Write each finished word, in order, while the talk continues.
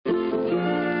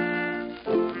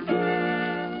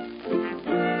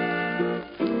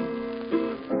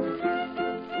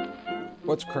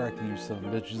What's cracking, you son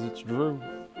of bitches? It's Drew.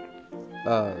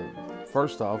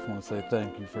 First off, I want to say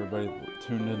thank you for everybody that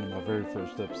tuned in to my very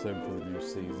first episode for the new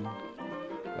season.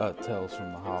 Tales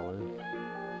from the Holler.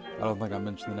 I don't think I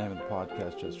mentioned the name of the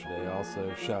podcast yesterday.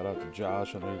 Also, shout out to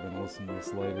Josh. I know you're going to listen to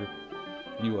this later.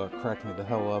 You cracked me the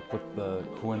hell up with the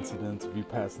coincidence of you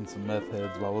passing some meth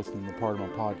heads while listening to part of my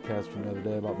podcast from the other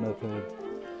day about meth heads.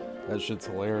 That shit's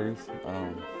hilarious.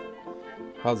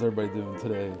 How's everybody doing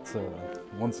today? It's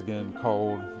once again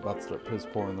cold, about to start piss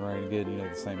pouring the rain again,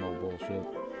 the same old bullshit.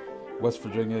 West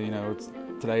Virginia,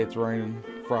 today it's raining,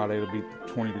 Friday it'll be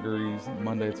 20 degrees,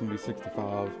 Monday it's going to be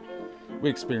 65. We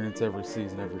experience every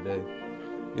season every day.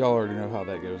 Y'all already know how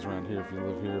that goes around here if you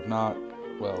live here. If not,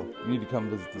 well, you need to come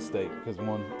visit the state, because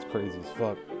one, it's crazy as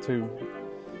fuck. Two,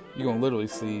 you're going to literally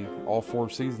see all 4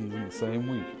 seasons in the same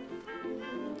week.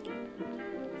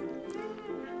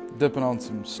 Dipping on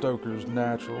some Stoker's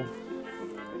Natural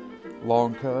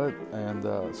long cut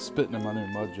and spitting in my new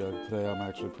mud jug today. I'm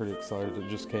actually pretty excited. It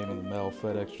just came in the mail.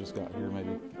 FedEx just got here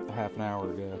maybe a half an hour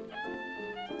ago.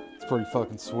 It's pretty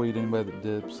fucking sweet. Anybody that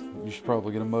dips, you should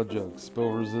probably get a mud jug.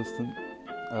 Spill resistant,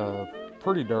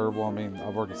 pretty durable. I mean,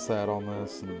 I've already sat on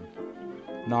this and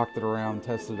knocked it around,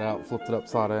 tested it out, flipped it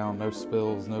upside down. No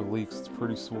spills, no leaks. It's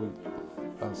pretty sweet.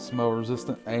 Smell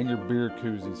resistant, and your beer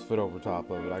koozies fit over top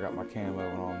of it. I got my camo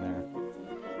on there.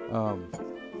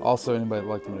 Also, anybody that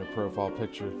liked the new profile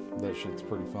picture, that shit's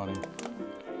pretty funny.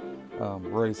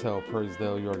 Raise hell, praise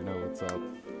Dale, you already know what's up.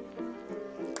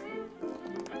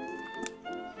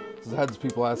 So I had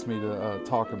people ask me to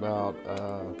talk about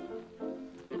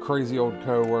crazy old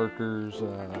co-workers,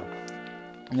 a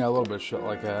little bit of shit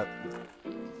like that.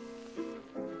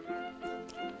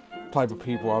 Type of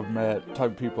people I've met,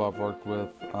 type of people I've worked with.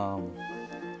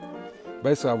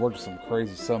 Basically, I've worked with some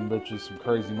crazy sumbitches, some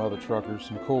crazy mother truckers,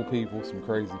 some cool people, some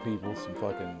crazy people, some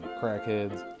fucking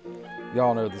crackheads.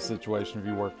 Y'all know the situation if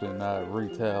you worked in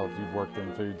retail, if you've worked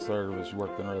in food service, you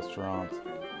worked in restaurants.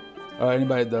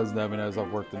 Anybody that does know me knows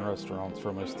I've worked in restaurants for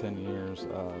almost 10 years.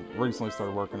 Recently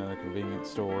started working in a convenience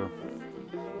store,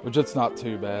 which it's not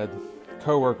too bad.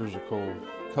 Co-workers are cool.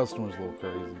 Customers a little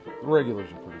crazy. The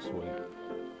regulars are pretty sweet.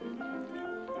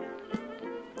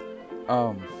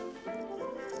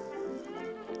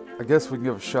 I guess we can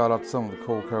give a shout out to some of the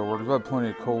cool co-workers. I've had plenty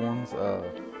of cool ones. I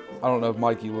don't know if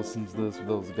Mikey listens to this, but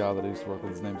there was a guy that I used to work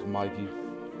with. His name's Mikey.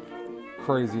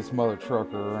 Craziest mother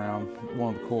trucker around.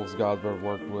 One of the coolest guys I've ever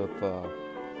worked with.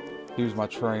 He was my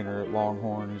trainer at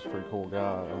Longhorn. He's a pretty cool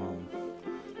guy.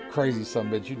 Crazy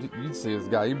sumbitch. You'd see this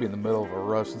guy. You'd be in the middle of a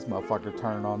rush. This motherfucker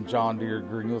turning on John Deere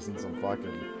green. Listen to some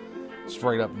fucking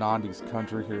straight up 90s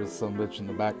country. Here's some bitch in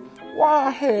the back. Why,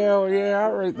 hell yeah,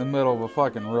 right in the middle of a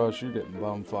fucking rush, you're getting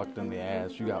bum fucked in the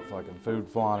ass. You got fucking food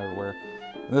flying everywhere.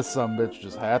 And this sumbitch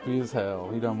just happy as hell.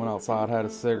 He done went outside, had a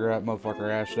cigarette,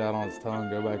 motherfucker ashed out on his tongue,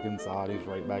 go back inside, he's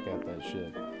right back at that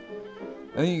shit.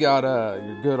 And then you got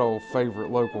your good old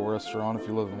favorite local restaurant if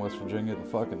you live in West Virginia, the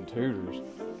fucking Tudors.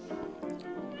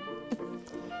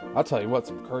 I'll tell you what,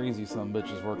 some crazy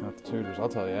sumbitches working at the Tudors, I'll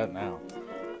tell you that now.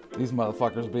 These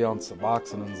motherfuckers be on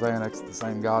Suboxone and Xanax at the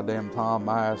same goddamn time.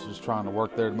 My ass is trying to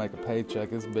work there to make a paycheck.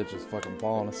 This bitch is fucking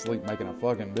falling asleep making a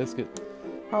fucking biscuit.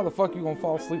 How the fuck you gonna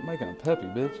fall asleep making a peppy,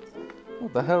 bitch?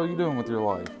 What the hell are you doing with your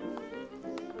life?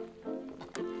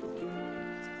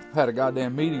 Had a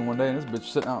goddamn meeting one day and this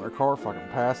bitch sitting out in her car fucking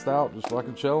passed out, just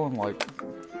fucking chilling like,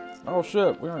 oh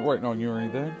shit, we ain't waiting on you or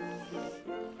anything.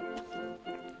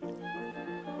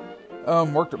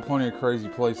 Worked at plenty of crazy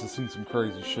places, seen some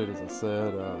crazy shit, as I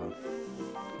said.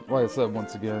 Like I said,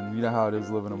 once again, you know how it is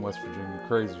living in West Virginia.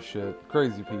 Crazy shit,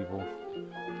 crazy people,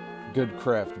 good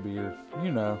craft beer,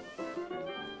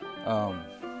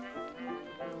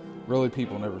 Really,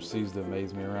 people never cease to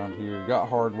amaze me around here. Got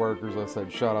hard workers, like I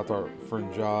said, shout out to our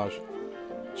friend Josh.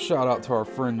 Shout out to our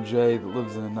friend Jay that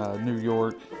lives in New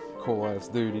York. Cool ass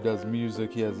dude, he does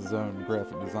music, he has his own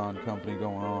graphic design company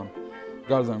going on.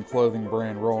 Got his own clothing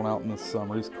brand rolling out in this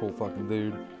summer. He's a cool fucking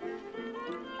dude.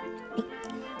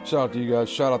 Shout out to you guys.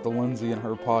 Shout out to Lindsay and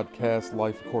her podcast,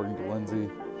 Life According to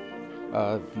Lindsay.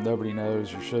 If nobody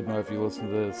knows, you should know if you listen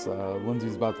to this.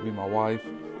 Lindsay's about to be my wife.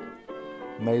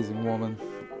 Amazing woman.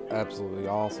 Absolutely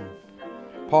awesome.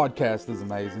 Podcast is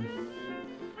amazing.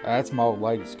 That's my old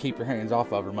lady. Just keep your hands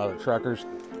off of her, mother truckers.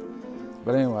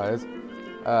 But anyways,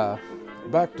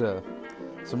 back to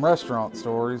some restaurant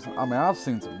stories. I mean, I've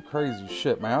seen some crazy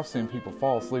shit, man. I've seen people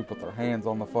fall asleep with their hands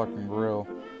on the fucking grill.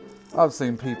 I've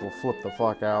seen people flip the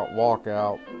fuck out, walk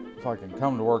out, fucking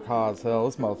come to work high as hell.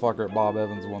 This motherfucker at Bob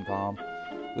Evans one time.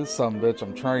 This sumbitch,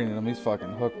 I'm training him. He's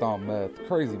fucking hooked on meth.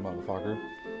 Crazy motherfucker.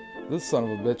 This son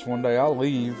of a bitch, one day I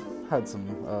leave, had some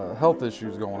health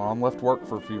issues going on, left work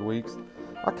for a few weeks.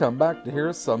 I come back to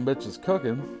hear some bitch is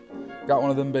cooking. Got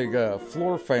one of them big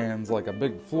floor fans, like a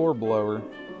big floor blower.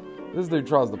 This dude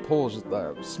tries to pull his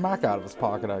smack out of his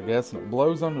pocket, I guess, and it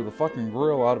blows under the fucking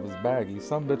grill out of his baggie.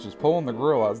 Some bitch is pulling the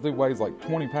grill out. This dude weighs like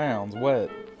 20 pounds, wet.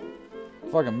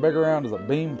 Fucking big around as a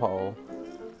beanpole.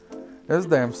 This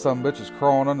damn bitch is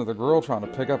crawling under the grill trying to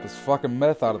pick up his fucking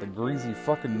meth out of the greasy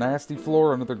fucking nasty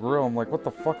floor under the grill. I'm like, what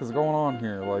the fuck is going on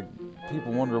here? Like,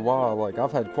 people wonder why. Like,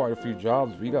 I've had quite a few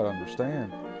jobs, but you gotta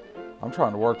understand. I'm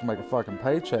trying to work to make a fucking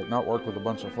paycheck, not work with a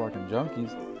bunch of fucking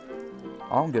junkies.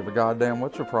 I don't give a goddamn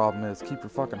what your problem is. Keep your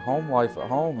fucking home life at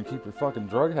home and keep your fucking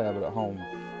drug habit at home.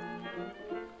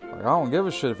 Like, I don't give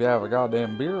a shit if you have a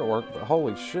goddamn beer at work, but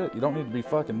holy shit, you don't need to be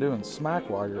fucking doing smack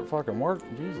while you're at fucking work.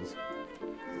 Jesus.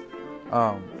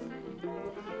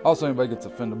 Also, anybody gets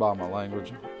offended by my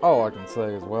language, all I can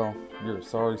say is, well, you're a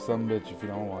sorry bitch if you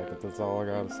don't like it. That's all I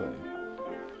gotta say.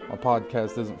 My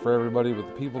podcast isn't for everybody, but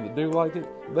the people that do like it,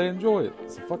 they enjoy it.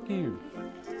 So fuck you.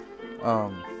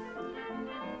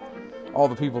 All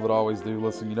the people that always do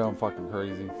listen, you know I'm fucking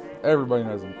crazy. Everybody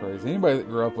knows I'm crazy. Anybody that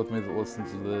grew up with me that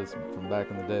listens to this from back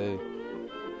in the day,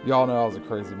 y'all know I was a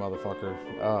crazy motherfucker.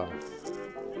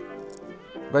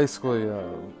 Basically,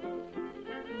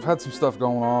 I've had some stuff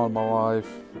going on in my life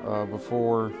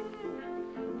before.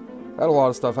 Had a lot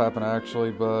of stuff happen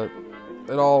actually, but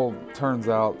it all turns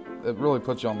out, it really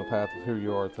puts you on the path of who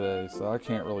you are today, so I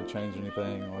can't really change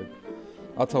anything. Like,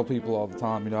 I tell people all the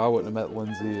time, you know, I wouldn't have met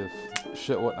Lindsay if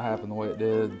shit wouldn't happen the way it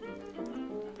did.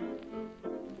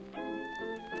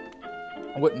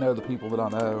 I wouldn't know the people that I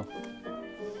know.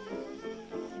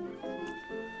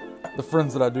 The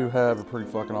friends that I do have are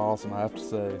pretty fucking awesome, I have to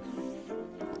say.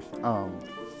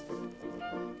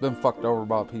 Been fucked over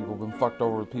by people, been fucked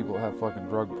over with people that have fucking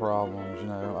drug problems, you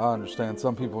know. I understand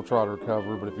some people try to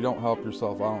recover, but if you don't help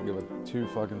yourself, I don't give a two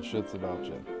fucking shits about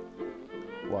you.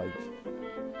 Like,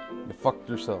 you fucked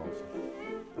yourself.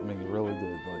 I mean, you really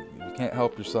did. Like, if you can't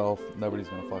help yourself, nobody's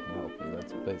gonna fucking help you.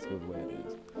 That's basically the way it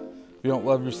is. If you don't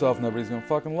love yourself, nobody's gonna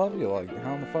fucking love you. Like,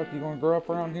 how in the fuck are you gonna grow up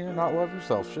around here and not love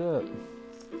yourself? Shit.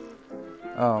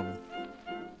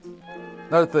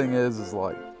 Another thing is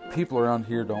like, people around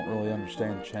here don't really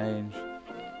understand change.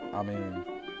 I mean,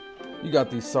 you got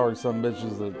these sorry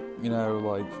bitches that, you know,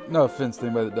 like, no offense to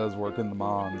anybody that does work in the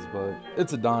mines, but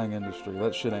it's a dying industry.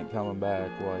 That shit ain't coming back.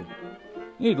 Like,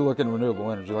 you need to look into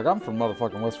renewable energy. Like, I'm from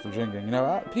motherfucking West Virginia. You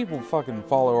know, people fucking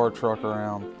follow our truck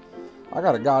around. I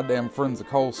got a goddamn Friends of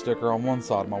Coal sticker on one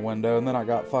side of my window, and then I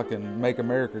got fucking Make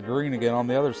America Green Again on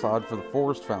the other side for the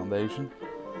Forest Foundation.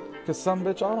 Because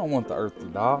bitch, I don't want the earth to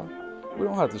die. We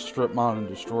don't have to strip mine and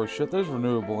destroy shit. There's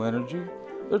renewable energy.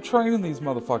 They're training these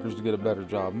motherfuckers to get a better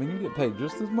job. I mean, you get paid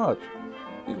just as much.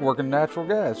 You can work in natural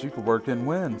gas. You could work in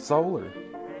wind, solar.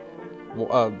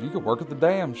 Well, you could work at the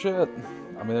dam, shit.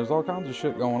 I mean, there's all kinds of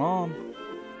shit going on.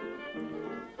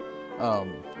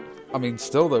 I mean,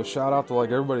 still though, shout out to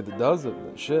like everybody that does it.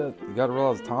 But shit, you gotta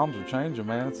realize times are changing,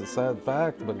 man. It's a sad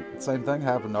fact, but the same thing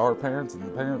happened to our parents and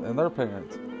their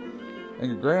parents. And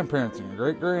your grandparents, and your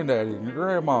great-granddaddy, and your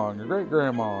grandma, and your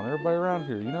great-grandma, and everybody around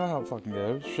here. You know how it fucking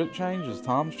goes. Shit changes.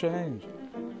 Times change.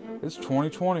 It's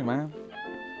 2020, man.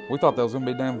 We thought that was going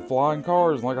to be damn flying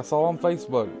cars. And like I saw on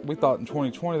Facebook, we thought in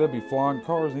 2020 there'd be flying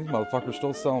cars. And these motherfuckers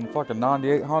still selling fucking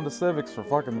 98 Honda Civics for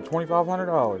fucking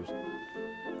 $2,500.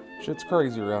 Shit's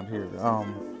crazy around here.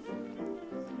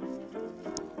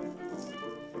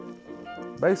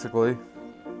 Basically,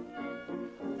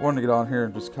 wanted to get on here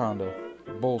and just kind of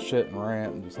bullshit and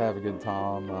rant and just have a good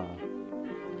time. Like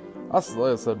I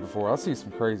said before, I see some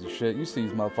crazy shit. You see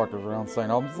these motherfuckers around saying,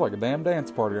 oh, it's like a damn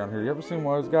dance party around here. You ever seen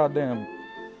one of those goddamn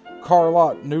car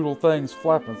lot noodle things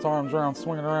flapping its arms around,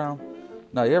 swinging around?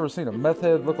 Now, you ever seen a meth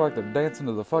head look like they're dancing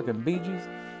to the fucking Bee Gees?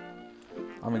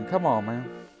 I mean, come on, man.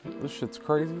 This shit's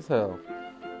crazy as hell.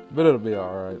 But it'll be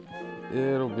alright.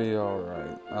 It'll be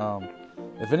alright.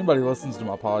 If anybody listens to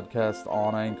my podcast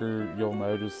on Anchor, you'll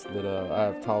notice that I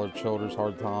have Tyler Childers'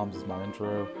 Hard Times as my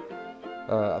intro.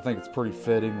 I think it's pretty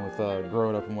fitting with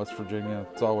growing up in West Virginia.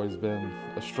 It's always been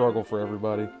a struggle for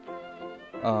everybody.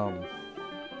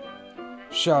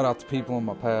 Shout out to people in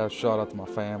my past. Shout out to my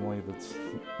family that's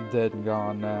dead and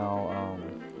gone now.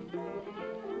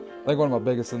 I think one of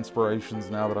my biggest inspirations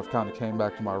now that I've kind of came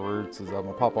back to my roots is my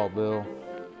Papa Bill.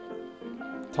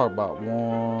 Talk about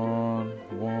one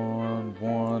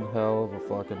hell of a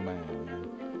fucking man.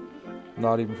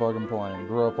 Not even fucking playing.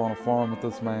 Grew up on a farm with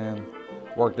this man.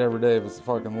 Worked every day of his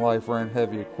fucking life. Ran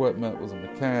heavy equipment. Was a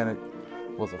mechanic.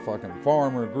 Was a fucking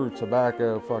farmer. Grew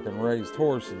tobacco. Fucking raised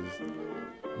horses.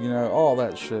 You know, all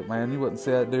that shit, man. You wouldn't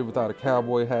see that dude without a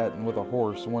cowboy hat and with a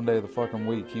horse one day of the fucking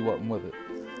week. He wasn't with it.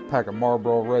 Pack of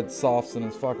Marlboro Red Softs in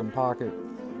his fucking pocket.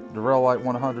 Durell Light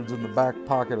 100's in the back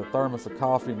pocket, a thermos of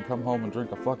coffee, and come home and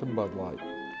drink a fucking Bud Light.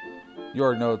 You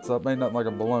already know what's up. Ain't nothing like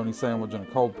a bologna sandwich and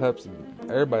a cold Pepsi.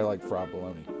 Everybody like fried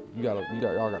bologna. Y'all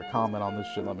got to comment on this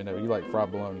shit. Let me know. You like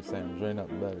fried bologna sandwich. Ain't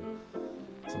nothing better.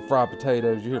 Some fried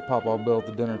potatoes. You hear Papa Bill at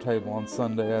the dinner table on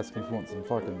Sunday asking if you want some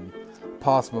fucking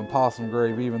possum and possum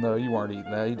gravy, even though you weren't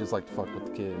eating that. You just like to fuck with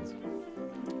the kids.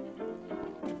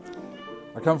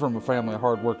 I come from a family of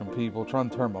hard-working people trying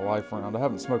to turn my life around. I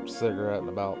haven't smoked a cigarette in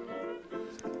about...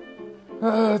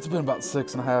 it's been about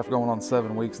 6.5, going on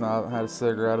 7 weeks now. I haven't had a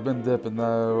cigarette. I've been dipping,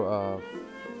 though.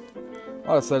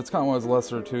 Like I said, it's kind of one of those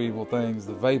lesser of two evil things.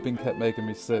 The vaping kept making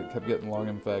me sick, kept getting lung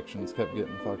infections, kept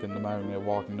getting fucking pneumonia,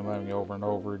 walking pneumonia over and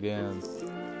over again.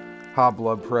 High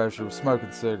blood pressure,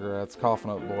 smoking cigarettes,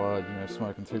 coughing up blood,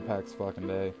 smoking 2 packs a fucking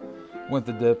day. Went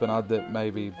to dipping. I dip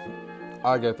maybe...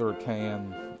 I go through a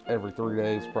can every 3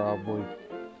 days, probably.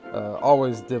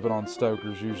 Always dipping on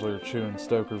Stoker's, usually, or chewing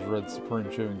Stoker's Red Supreme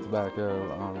chewing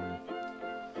tobacco.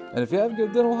 And if you have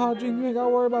good dental hygiene, you ain't gotta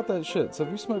worry about that shit. So if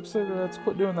you smoke cigarettes,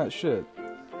 quit doing that shit.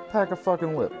 Pack a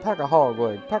fucking lip, pack a hog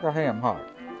leg, pack a ham hock.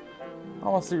 I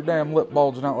want to see your damn lip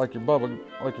bulging out like your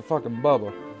fucking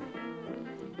Bubba.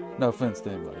 No offense to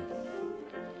anybody,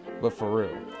 but for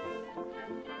real,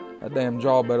 that damn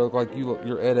jaw better look like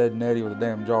you're Ed, and Eddie with a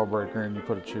damn jawbreaker and you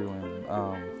put a chew in.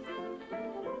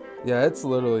 Yeah, it's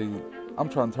literally, I'm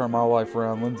trying to turn my life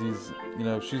around. Lindsay's,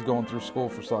 she's going through school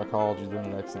for psychology, doing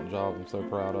an excellent job. I'm so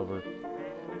proud of her.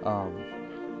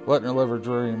 Letting her live her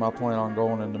dream. I plan on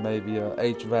going into maybe a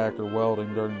HVAC or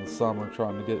welding during the summer,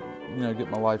 trying to get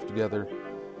my life together.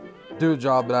 Do a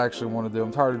job that I actually want to do.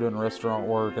 I'm tired of doing restaurant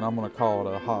work, and I'm going to call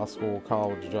it a high school,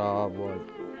 college job. Like,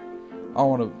 I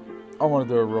want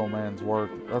to do a real man's work.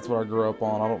 That's what I grew up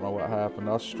on. I don't know what happened.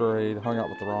 I strayed, hung out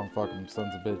with the wrong fucking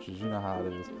sons of bitches. You know how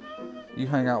it is. You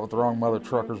hang out with the wrong mother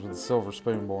truckers with a silver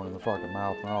spoon born in the fucking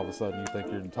mouth, and all of a sudden you think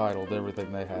you're entitled to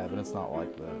everything they have, and it's not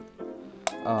like that.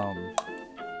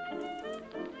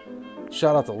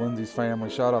 Shout out to Lindsay's family.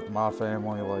 Shout out to my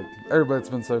family. Like, everybody's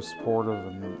been so supportive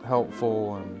and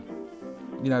helpful and,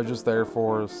 just there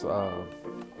for us.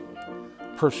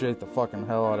 Appreciate the fucking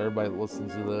hell out of everybody that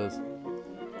listens to this.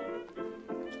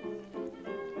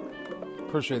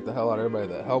 Appreciate the hell out of everybody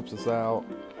that helps us out.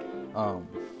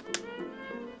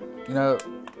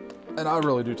 And I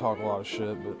really do talk a lot of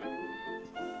shit, but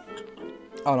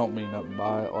I don't mean nothing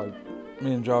by it. Like,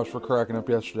 me and Josh were cracking up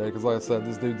yesterday, because like I said,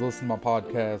 this dude listened to my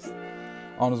podcast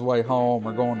on his way home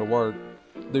or going to work.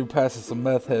 Dude passes some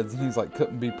meth heads, and he's like,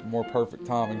 couldn't be more perfect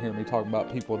timing hearing me talking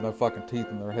about people with no fucking teeth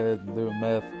in their head and doing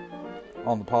meth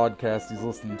on the podcast he's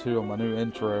listening to on my new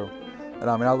intro. And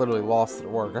I mean, I literally lost it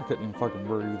at work. I couldn't even fucking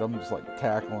breathe. I'm just like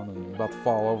cackling and about to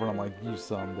fall over, and I'm like, you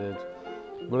son of a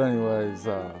bitch. But anyways,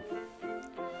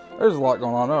 there's a lot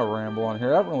going on. I ramble on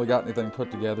here. I haven't really got anything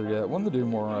put together yet. Wanted to do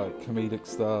more comedic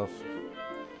stuff.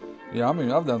 Yeah, I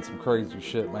mean, I've done some crazy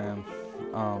shit, man.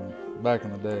 Back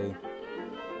in the day,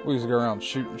 we used to go around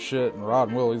shooting shit and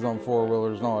riding wheelies on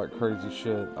 4-wheelers and all that crazy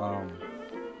shit.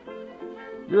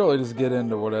 You really just get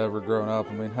into whatever growing up.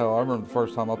 I mean, hell, I remember the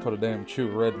first time I put a damn chew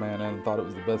Red Man in and thought it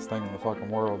was the best thing in the fucking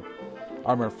world.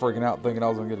 I remember freaking out thinking I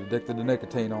was going to get addicted to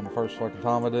nicotine on the first fucking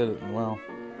time I did it, and well,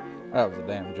 that was a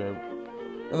damn joke.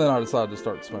 And then I decided to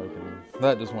start smoking.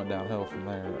 That just went downhill from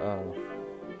there.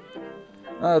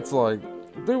 That's like,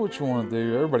 do what you want to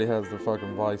do. Everybody has their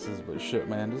fucking vices, but shit,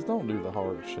 man, just don't do the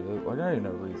hard shit. Like, there ain't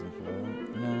no reason for that,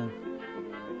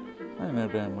 There ain't no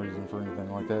damn reason for anything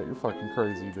like that. You're fucking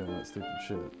crazy doing that stupid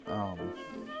shit.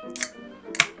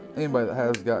 Anybody that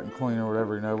has gotten clean or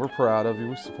whatever, we're proud of you.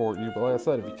 We support you. But like I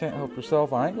said, if you can't help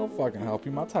yourself, I ain't gonna fucking help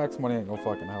you. My tax money ain't gonna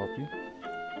fucking help you.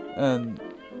 And,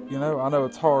 I know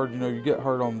it's hard, you get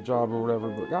hurt on the job or whatever,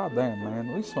 but goddamn, man,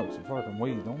 at least smoke some fucking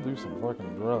weed. Don't do some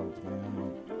fucking drugs,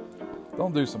 man.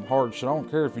 Don't do some hard shit. I don't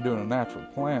care if you're doing a natural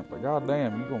plant, but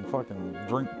goddamn, you gonna fucking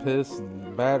drink piss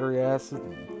and battery acid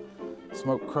and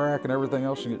smoke crack and everything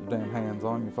else you get your damn hands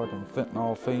on. You fucking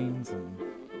fentanyl fiends, and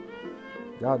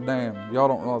goddamn, y'all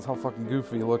don't realize how fucking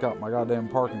goofy you look out in my goddamn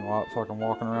parking lot, fucking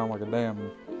walking around like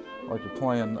you're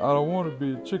playing, I don't want to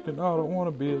be a chicken, I don't want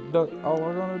to be a duck, all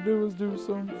I'm gonna do is do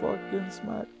some fucking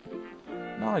smack.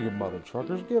 Nah, you mother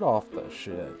truckers, get off the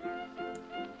shit.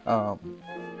 I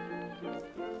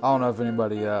don't know if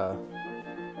anybody,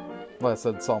 like I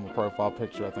said, saw my profile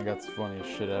picture. I think that's the funniest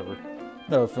shit ever.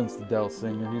 No offense to Dell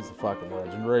Sr., he's a fucking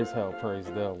legend. Raise hell, praise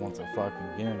Dell once a fucking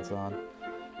again, son.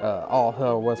 All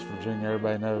hell, West Virginia.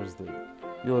 Everybody knows that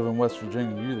you live in West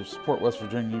Virginia. You either support West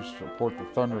Virginia, you support the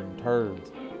Thundering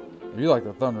Turds. If you like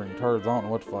the Thundering Turds, I don't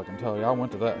know what to fucking tell you. I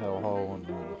went to that hellhole, and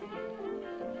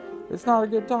It's not a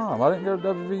good time. I didn't go to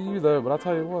WVU though, but I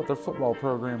tell you what, their football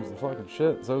program's the fucking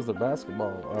shit. So is their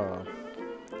basketball.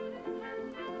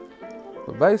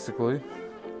 But basically,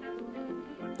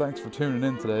 thanks for tuning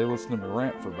in today. Listening to me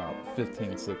rant for about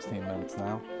 15, 16 minutes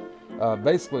now.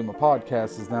 Basically, my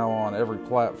podcast is now on every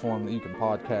platform that you can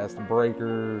podcast.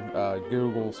 Breaker,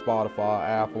 Google, Spotify,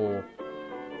 Apple.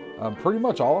 Pretty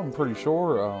much all, I'm pretty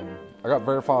sure. I got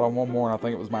verified on one more, and I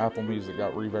think it was my Apple Music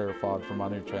got re-verified for my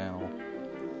new channel.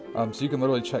 So you can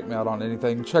literally check me out on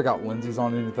anything. Check out Lindsay's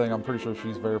on anything. I'm pretty sure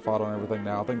she's verified on everything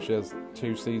now. I think she has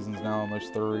 2 seasons now,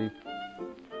 almost 3,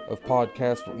 of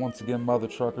podcasts. But once again, mother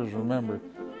truckers, remember,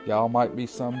 y'all might be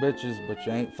some bitches, but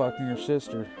you ain't fucking your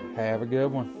sister. Have a good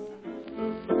one.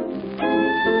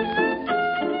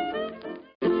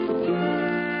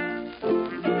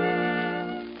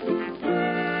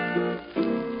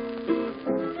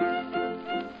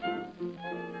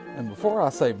 And before I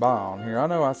say bye on here, I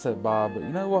know I said bye, but you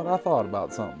know what? I thought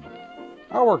about something.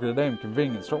 I work at a damn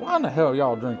convenience store. Why in the hell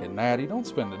y'all drinking Natty? Don't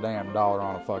spend a damn dollar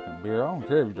on a fucking beer. I don't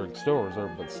care if you drink stores or,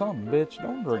 but some bitch,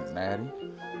 don't drink Natty.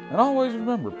 And always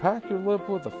remember, pack your lip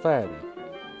with a fatty.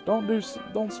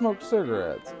 Don't smoke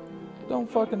cigarettes. Don't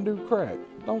fucking do crack.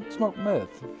 Don't smoke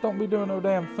meth. Don't be doing no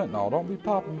damn fentanyl. Don't be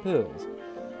popping pills.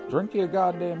 Drink you a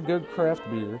goddamn good craft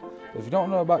beer. If you don't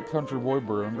know about Country Boy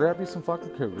Brewing, grab you some fucking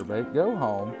Cougar Bait, go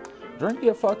home, drink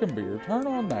you a fucking beer, turn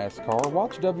on NASCAR,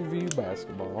 watch WVU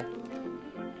basketball.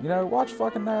 You know, watch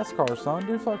fucking NASCAR, son.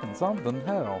 Do fucking something.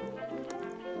 Hell.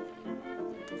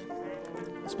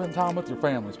 Spend time with your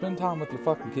family. Spend time with your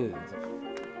fucking kids.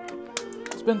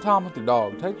 Spend time with your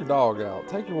dog. Take your dog out.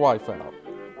 Take your wife out.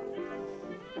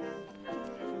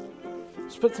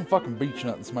 Spit some fucking beach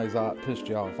nut in somebody's eye that pissed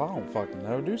you off. I don't fucking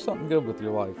know. Do something good with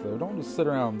your life, though. Don't just sit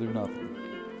around and do nothing.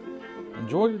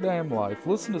 Enjoy your damn life.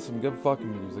 Listen to some good fucking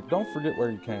music. Don't forget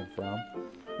where you came from.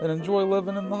 And enjoy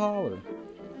living in the holler.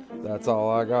 That's all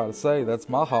I gotta say. That's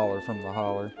my holler from the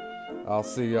holler. I'll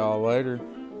see y'all later.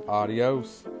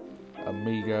 Adios,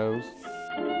 amigos.